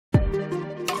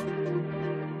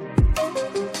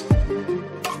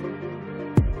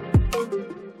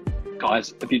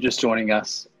guys. If you're just joining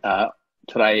us,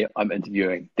 today I'm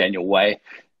interviewing Daniel Wei.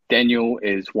 Daniel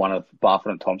is one of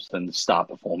Barfoot and Thompson's star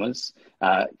performers,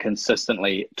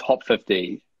 consistently top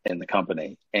 50 in the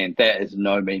company, and that is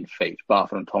no mean feat.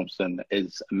 Barfoot and Thompson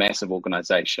is a massive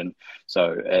organization,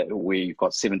 so we've got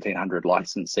 1,700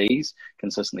 licensees.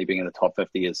 Consistently being in the top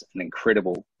 50 is an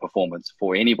incredible performance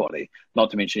for anybody,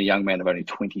 not to mention a young man of only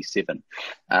 27.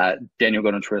 Daniel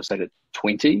got into real estate at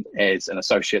 20 as an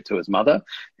associate to his mother,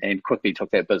 and quickly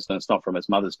took that business not from his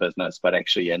mother's business but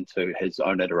actually into his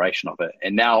own iteration of it,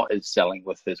 and now is selling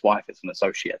with his wife as an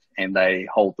associate, and they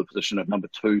hold the position of number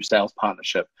 2 sales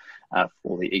partnership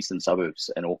for the eastern suburbs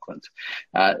in Auckland.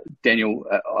 Daniel,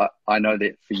 I know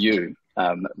that for you,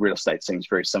 real estate seems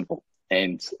very simple,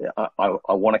 and I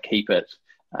want to keep it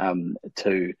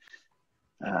to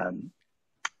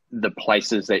the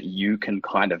places that you can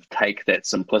kind of take that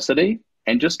simplicity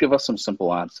and just give us some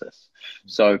simple answers.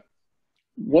 So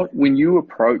when you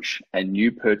approach a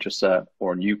new purchaser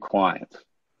or a new client,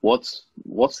 what's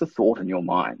the thought in your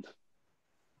mind?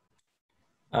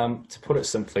 To put it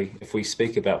simply, if we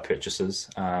speak about purchases,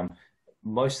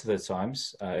 most of the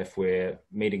times, if we're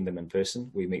meeting them in person,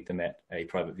 we meet them at a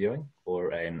private viewing or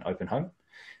an open home.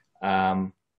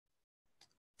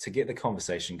 To get the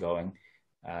conversation going,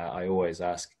 I always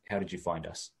ask, how did you find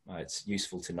us? It's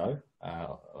useful to know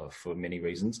for many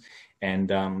reasons. And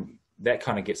that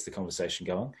kind of gets the conversation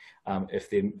going. If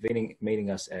they're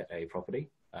meeting us at a property,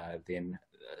 then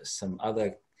some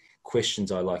other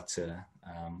questions I like to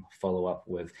follow up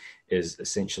with is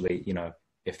essentially,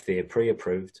 if they're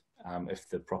pre-approved, if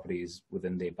the property is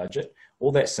within their budget,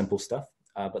 all that simple stuff.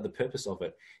 But the purpose of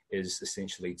it is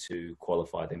essentially to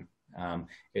qualify them.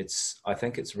 I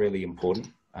think it's really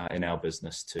important in our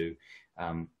business to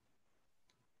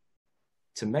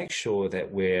make sure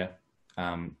that we're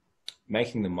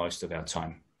making the most of our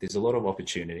time. There's a lot of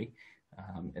opportunity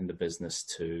in the business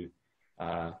to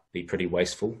be pretty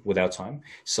wasteful with our time.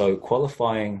 So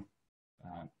qualifying,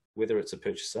 whether it's a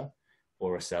purchaser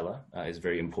or a seller, is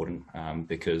very important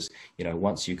because,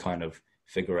 once you kind of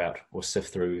figure out or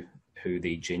sift through who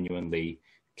the genuinely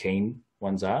keen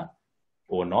ones are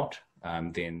or not,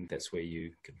 then that's where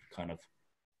you can kind of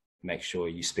make sure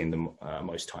you spend the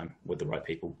most time with the right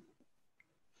people.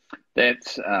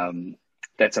 That's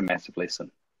a massive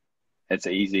lesson. It's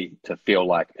easy to feel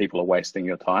like people are wasting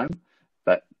your time,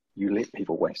 but you let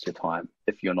people waste your time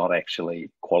if you're not actually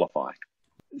qualifying.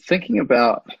 Thinking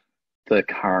about the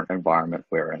current environment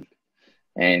we're in,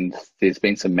 and there's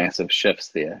been some massive shifts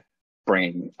there,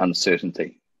 bringing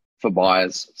uncertainty for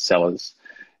buyers, sellers.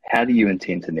 How do you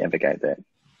intend to navigate that?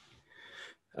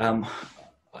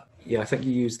 I think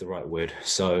you used the right word.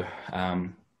 So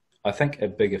I think a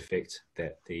big effect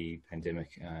that the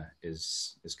pandemic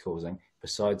is causing,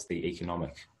 besides the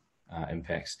economic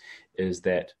impacts, is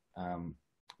that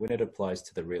when it applies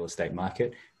to the real estate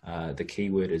market, the key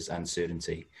word is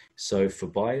uncertainty. So for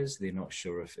buyers, they're not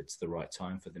sure if it's the right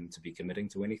time for them to be committing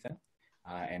to anything.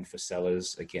 And for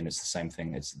sellers, again, it's the same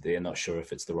thing. They're not sure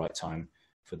if it's the right time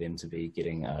for them to be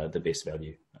getting the best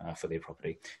value for their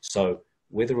property. So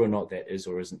whether or not that is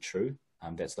or isn't true,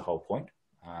 that's the whole point.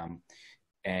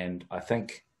 And I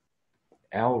think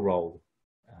our role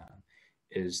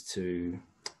is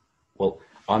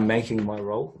I'm making my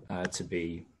role to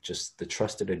be just the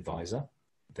trusted advisor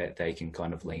that they can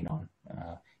kind of lean on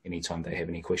anytime they have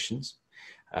any questions.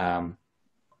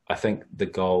 I think the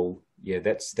goal,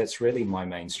 that's really my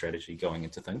main strategy going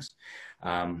into things.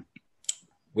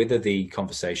 Whether the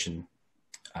conversation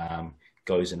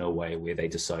goes in a way where they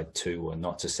decide to or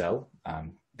not to sell,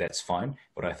 that's fine.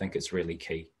 But I think it's really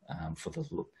key for the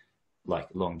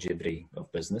longevity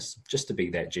of business, just to be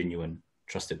that genuine,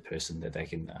 trusted person that they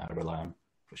can rely on,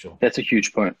 for sure. That's a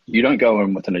huge point. You don't go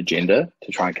in with an agenda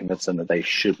to try and convince them that they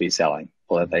should be selling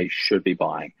or that they should be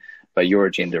buying, but your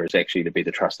agenda is actually to be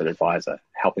the trusted advisor,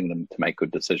 helping them to make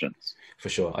good decisions. For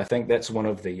sure. I think that's one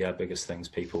of the biggest things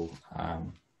people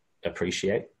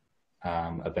appreciate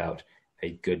about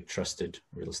a good, trusted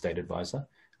real estate advisor,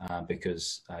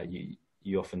 because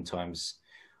you oftentimes,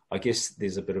 I guess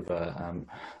there's a bit of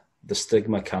the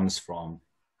stigma comes from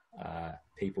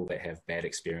people that have bad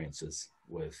experiences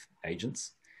with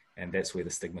agents, and that's where the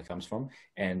stigma comes from.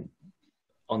 And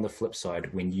on the flip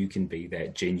side, when you can be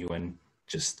that genuine,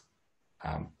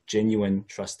 genuine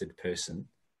trusted person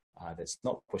that's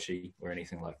not pushy or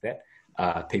anything like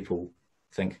that, people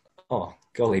think, oh,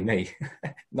 golly me,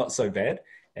 not so bad.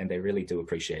 And they really do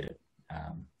appreciate it,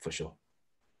 for sure.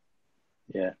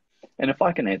 Yeah. And if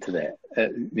I can add to that,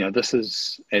 this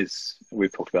is, as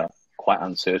we've talked about, quite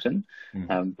uncertain,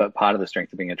 but part of the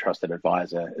strength of being a trusted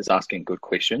advisor is asking good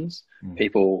questions.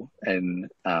 People in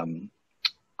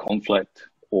conflict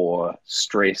or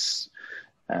stress,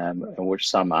 in which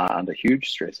some are under huge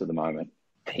stress at the moment,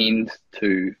 tend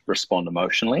to respond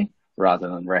emotionally rather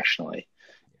than rationally.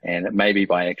 And it may be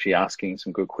by actually asking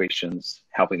some good questions,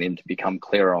 helping them to become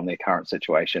clearer on their current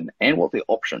situation and what their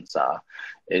options are,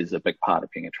 is a big part of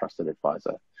being a trusted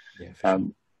advisor. Yeah, for sure.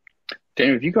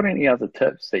 Daniel, have you got any other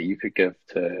tips that you could give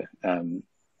to,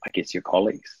 I guess, your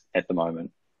colleagues at the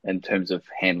moment in terms of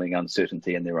handling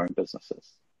uncertainty in their own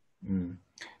businesses?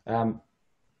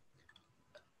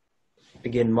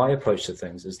 Again, my approach to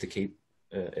things is to keep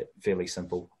it fairly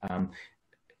simple.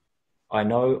 I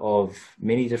know of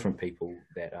many different people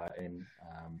that are in,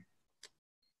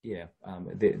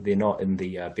 they're not in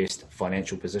the best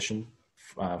financial position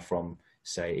from,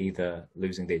 say, either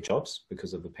losing their jobs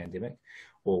because of the pandemic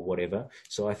or whatever.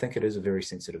 So I think it is a very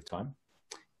sensitive time.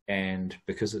 And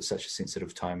because it's such a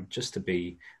sensitive time, just to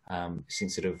be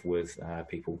sensitive with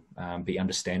people, be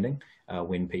understanding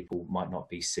when people might not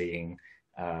be seeing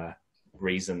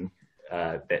reason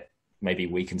that maybe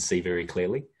we can see very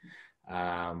clearly.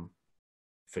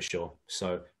 For sure.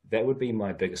 So that would be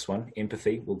my biggest one.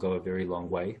 Empathy will go a very long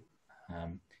way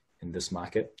in this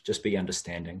market. Just be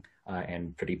understanding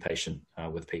and pretty patient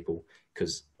with people,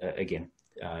 because again,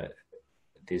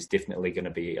 there's definitely going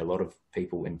to be a lot of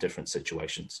people in different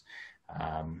situations.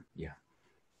 No,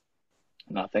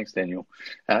 thanks, Daniel.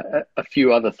 A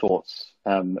few other thoughts,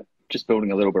 just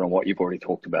building a little bit on what you've already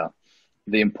talked about.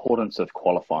 The importance of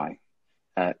qualifying.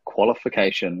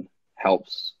 Qualification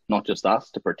helps not just us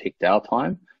to protect our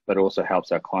time, but also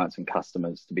helps our clients and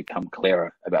customers to become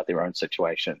clearer about their own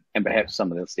situation and perhaps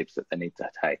some of the steps that they need to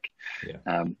take.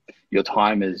 Yeah. Your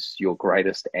time is your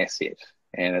greatest asset,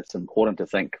 and it's important to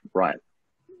think, right,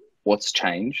 what's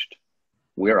changed?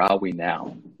 Where are we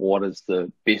now? What is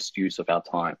the best use of our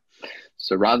time?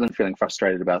 So rather than feeling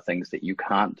frustrated about things that you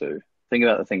can't do, think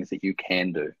about the things that you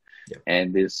can do. Yep.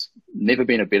 And there's never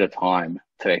been a better time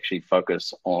to actually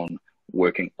focus on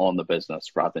working on the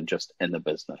business rather than just in the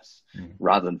business,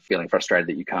 rather than feeling frustrated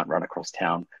that you can't run across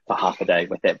town for half a day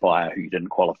with that buyer who you didn't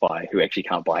qualify, who actually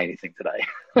can't buy anything today.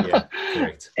 Yeah,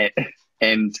 correct.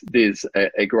 And there's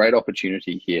a great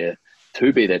opportunity here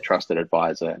to be that trusted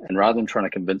advisor. And rather than trying to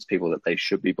convince people that they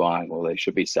should be buying or they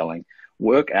should be selling,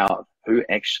 work out who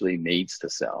actually needs to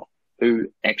sell, who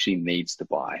actually needs to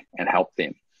buy, and help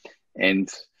them.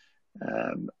 And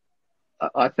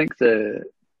I think the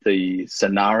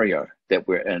scenario that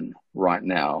we're in right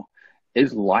now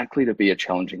is likely to be a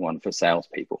challenging one for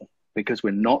salespeople, because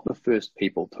we're not the first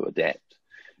people to adapt.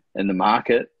 In the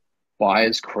market,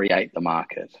 buyers create the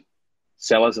market.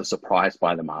 Sellers are surprised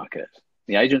by the market.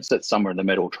 The agent sits somewhere in the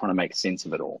middle trying to make sense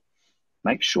of it all.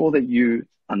 Make sure that you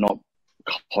are not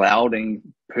clouding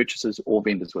purchasers or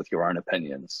vendors with your own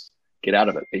opinions. Get out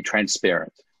of it. Be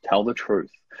transparent. Tell the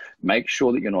truth. Make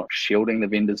sure that you're not shielding the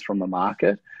vendors from the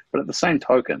market. But at the same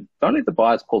token, don't let the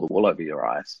buyers pull the wool over your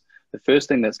eyes. The first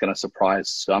thing that's going to surprise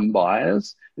some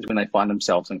buyers is when they find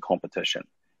themselves in competition.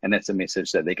 And that's a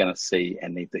message that they're going to see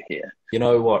and need to hear. You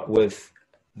know what? With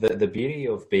the beauty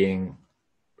of being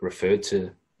referred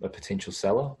to a potential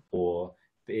seller or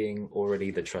being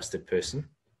already the trusted person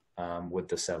with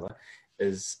the seller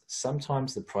is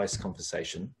sometimes the price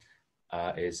conversation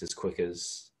is as quick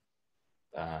as,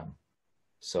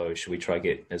 so should we try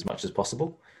get as much as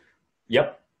possible?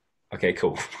 Yep. Okay,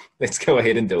 cool. Let's go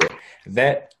ahead and do it.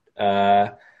 That,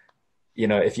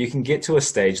 if you can get to a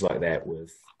stage like that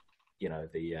with,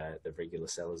 the regular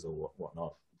sellers or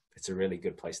whatnot, it's a really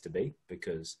good place to be,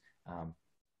 because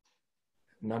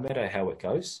no matter how it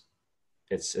goes,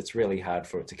 it's really hard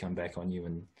for it to come back on you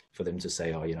and for them to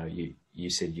say, oh, you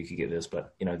said you could get this,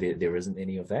 but there isn't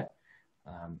any of that.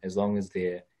 As long as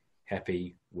they're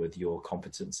happy with your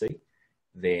competency,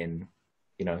 then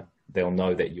they'll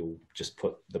know that you'll just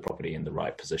put the property in the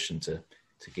right position to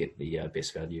get the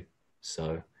best value.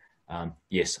 So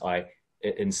yes,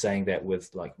 in saying that,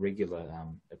 with like regular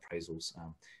appraisals,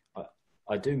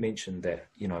 I do mention that,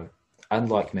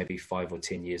 unlike maybe 5 or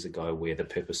 10 years ago, where the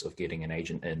purpose of getting an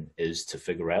agent in is to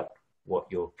figure out what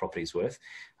your property's worth,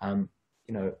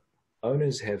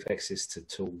 owners have access to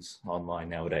tools online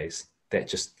nowadays that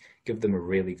just give them a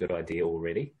really good idea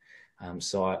already.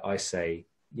 So I say,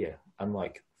 yeah,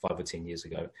 unlike 5 or 10 years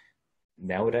ago,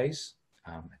 nowadays,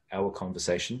 our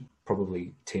conversation,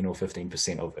 probably 10 or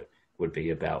 15% of it would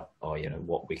be about,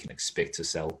 what we can expect to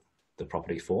sell the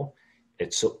property for.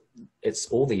 It's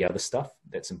all the other stuff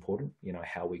that's important,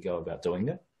 how we go about doing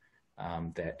it,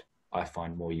 that I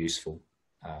find more useful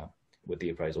with the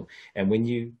appraisal. And when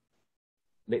you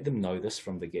let them know this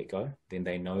from the get-go, then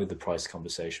they know the price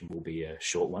conversation will be a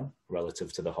short one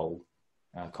relative to the whole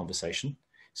conversation.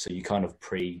 So you kind of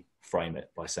frame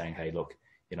it by saying, hey, look,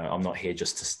 I'm not here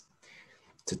just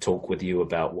to talk with you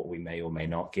about what we may or may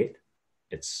not get.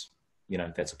 It's,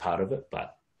 that's a part of it,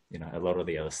 but, a lot of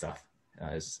the other stuff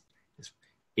is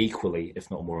equally,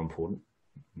 if not more important.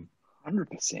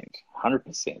 100%.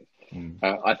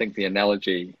 I think the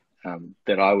analogy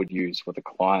that I would use with a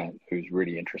client who's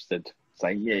really interested,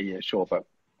 say, yeah, sure, but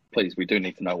please, we do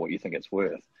need to know what you think it's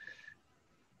worth.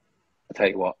 I tell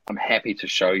you what, I'm happy to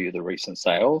show you the recent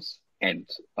sales, and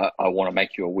I want to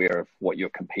make you aware of what you're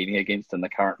competing against in the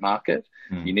current market.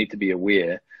 You need to be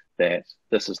aware that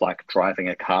this is like driving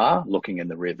a car looking in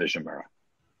the rear vision mirror.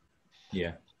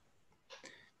 Yeah.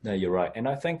 No, you're right. And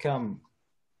I think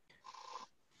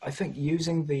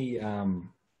using the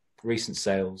recent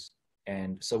sales,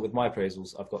 and so with my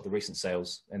appraisals, I've got the recent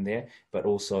sales in there, but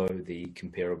also the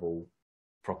comparable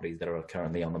properties that are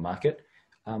currently on the market.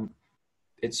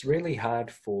 It's really hard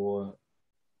for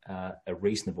a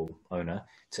reasonable owner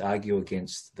to argue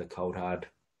against the cold hard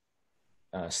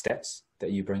stats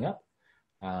that you bring up.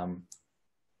 And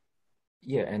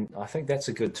I think that's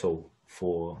a good tool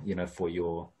for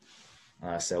your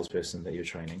salesperson that you're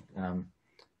training.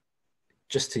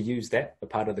 Just to use that a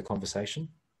part of the conversation,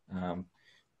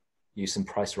 use some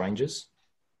price ranges.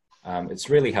 It's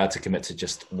really hard to commit to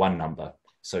just one number,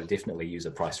 so definitely use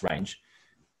a price range.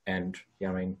 And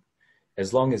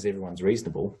as long as everyone's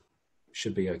reasonable,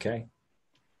 should be okay.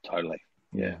 Totally.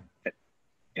 Yeah.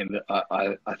 And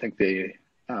I think the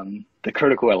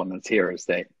critical elements here is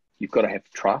that you've got to have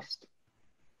trust.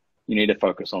 You need to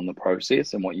focus on the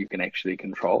process and what you can actually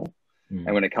control.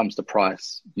 And when it comes to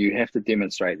price, you have to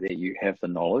demonstrate that you have the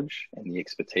knowledge and the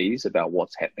expertise about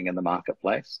what's happening in the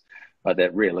marketplace, but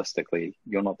that realistically,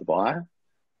 you're not the buyer.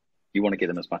 You want to get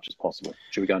them as much as possible.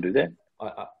 Should we go and do that?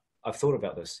 I've thought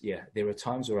about this. Yeah, there are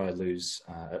times where I lose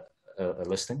a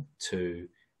listing to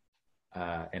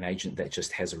an agent that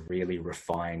just has a really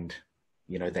refined,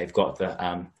 they've got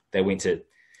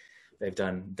they've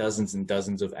done dozens and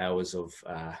dozens of hours of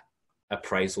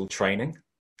appraisal training,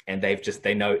 and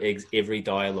they know every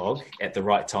dialogue at the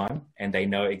right time, and they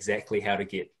know exactly how to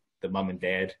get the mum and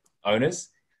dad owners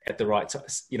at the right time,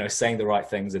 saying the right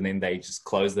things, and then they just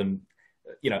close them,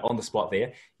 on the spot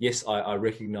there. Yes, I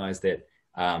recognize that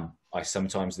I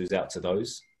sometimes lose out to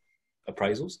those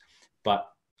appraisals,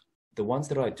 but the ones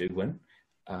that I do win,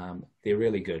 they're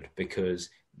really good because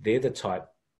they're the type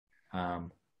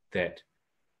that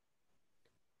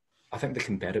I think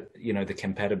the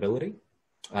compatibility.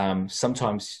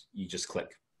 Sometimes you just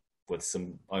click with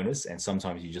some owners, and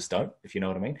sometimes you just don't, if you know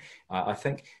what I mean. I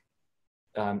think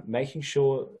making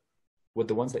sure with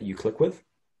the ones that you click with,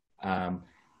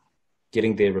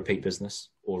 getting their repeat business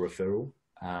or referral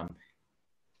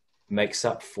makes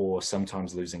up for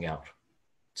sometimes losing out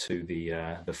to the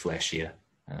flashier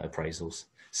appraisals.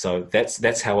 So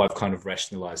that's how I've kind of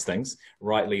rationalized things,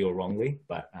 rightly or wrongly,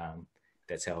 but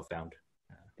that's how I found.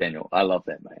 Daniel, I love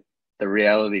that, mate. The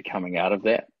reality coming out of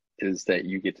that is that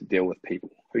you get to deal with people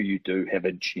who you do have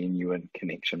a genuine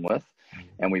connection with.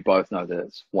 And we both know that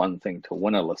it's one thing to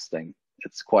win a listing.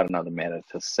 It's quite another matter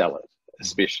to sell it,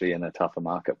 especially in a tougher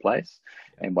marketplace.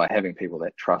 And by having people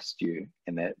that trust you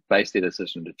and that base their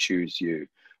decision to choose you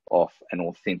off an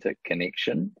authentic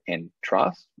connection and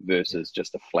trust versus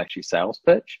just a flashy sales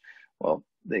pitch, well,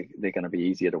 they're going to be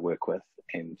easier to work with,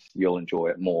 and you'll enjoy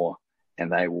it more,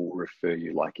 and they will refer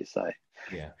you, like you say.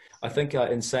 Yeah, I think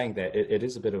in saying that, it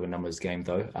is a bit of a numbers game,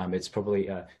 though. It's probably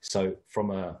so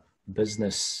from a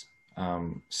business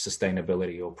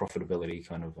sustainability or profitability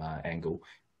kind of angle,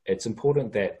 it's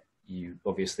important that you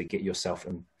obviously get yourself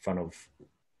in front of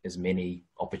as many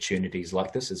opportunities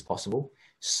like this as possible,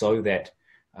 so that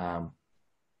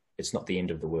it's not the end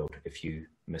of the world if you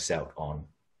miss out on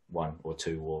one or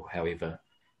two or however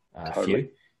few,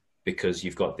 because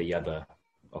you've got the other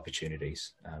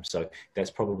opportunities. So that's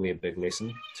probably a big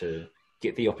lesson, to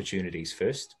get the opportunities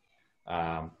first,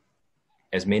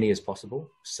 as many as possible,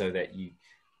 so that you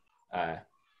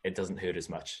it doesn't hurt as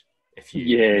much if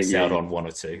you miss out on one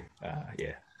or two.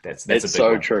 That's a big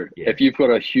so one. True. Yeah. If you've got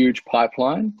a huge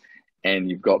pipeline and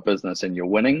you've got business and you're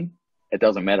winning, it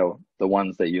doesn't matter. The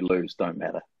ones that you lose don't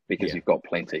matter, because you've got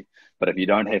plenty. But if you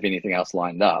don't have anything else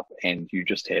lined up and you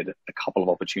just had a couple of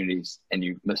opportunities and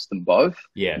you missed them both,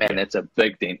 that's a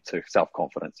big dent to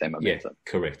self-confidence and momentum.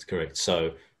 Yeah, correct.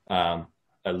 So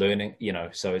a learning,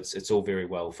 so it's all very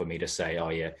well for me to say, oh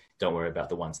yeah, don't worry about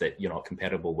the ones that you're not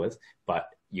compatible with, but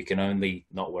you can only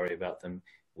not worry about them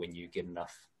when you get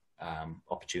enough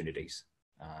opportunities.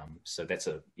 So that's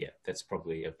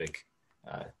probably a big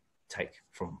take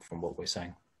from what we're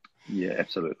saying. Yeah,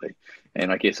 absolutely.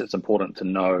 And I guess it's important to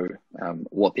know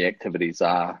what the activities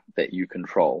are that you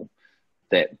control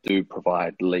that do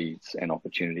provide leads and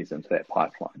opportunities into that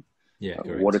pipeline. Yeah,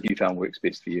 correct. What have you found works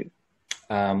best for you?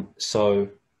 So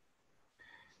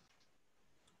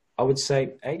I would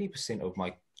say 80% of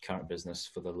my current business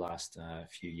for the last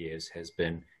few years has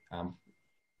been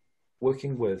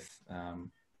working with,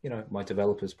 my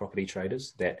developers, property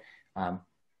traders that,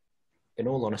 in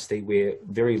all honesty, we're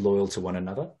very loyal to one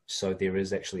another. So there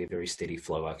is actually a very steady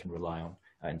flow I can rely on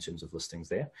in terms of listings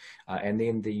there. And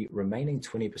then the remaining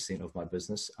 20% of my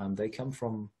business, they come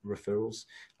from referrals.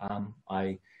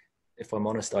 If I'm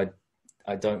honest,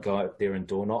 I don't go out there and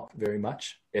door knock very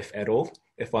much, if at all,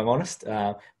 if I'm honest.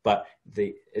 But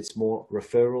it's more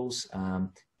referrals,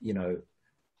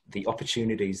 the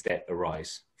opportunities that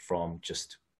arise from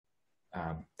just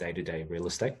day-to-day real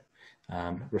estate.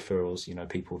 Referrals,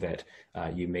 people that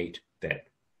you meet that,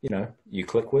 you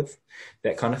click with,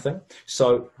 that kind of thing.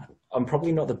 So I'm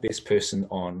probably not the best person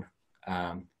on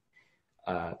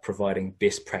providing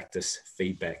best practice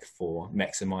feedback for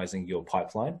maximizing your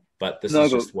pipeline, but this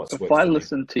is just what's worked for me. If I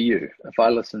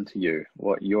listen to you,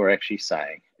 what you're actually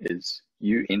saying is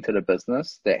you entered a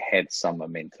business that had some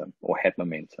momentum or had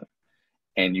momentum,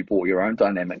 and you brought your own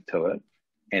dynamic to it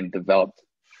and developed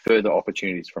further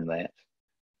opportunities from that.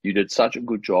 You did such a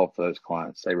good job for those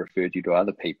clients. They referred you to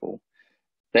other people.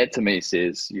 That to me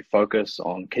says you focus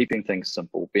on keeping things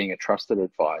simple, being a trusted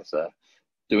advisor,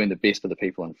 doing the best for the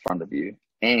people in front of you,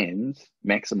 and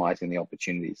maximizing the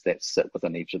opportunities that sit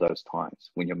within each of those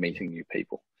times when you're meeting new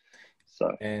people.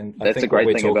 So that's a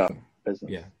great thing about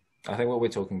business. Yeah, I think what we're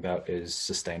talking about is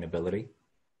sustainability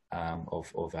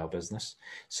of our business.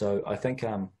 So I think,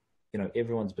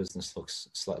 everyone's business looks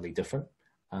slightly different.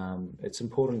 It's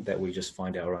important that we just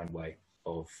find our own way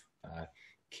of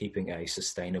keeping a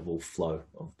sustainable flow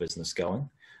of business going.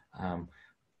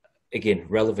 Again,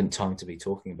 relevant time to be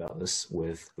talking about this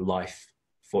with life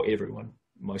for everyone,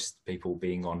 most people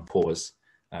being on pause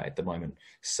at the moment.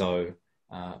 So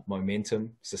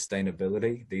momentum,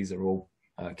 sustainability, these are all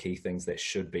key things that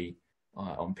should be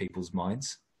on people's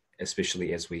minds,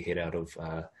 especially as we head out of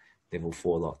level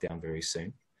 4 lockdown very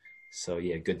soon. So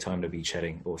yeah, good time to be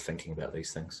chatting or thinking about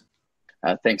these things.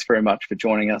 Thanks very much for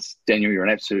joining us. Daniel, you're an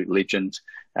absolute legend,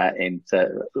 and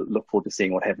look forward to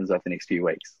seeing what happens over the next few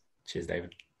weeks. Cheers,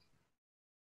 David.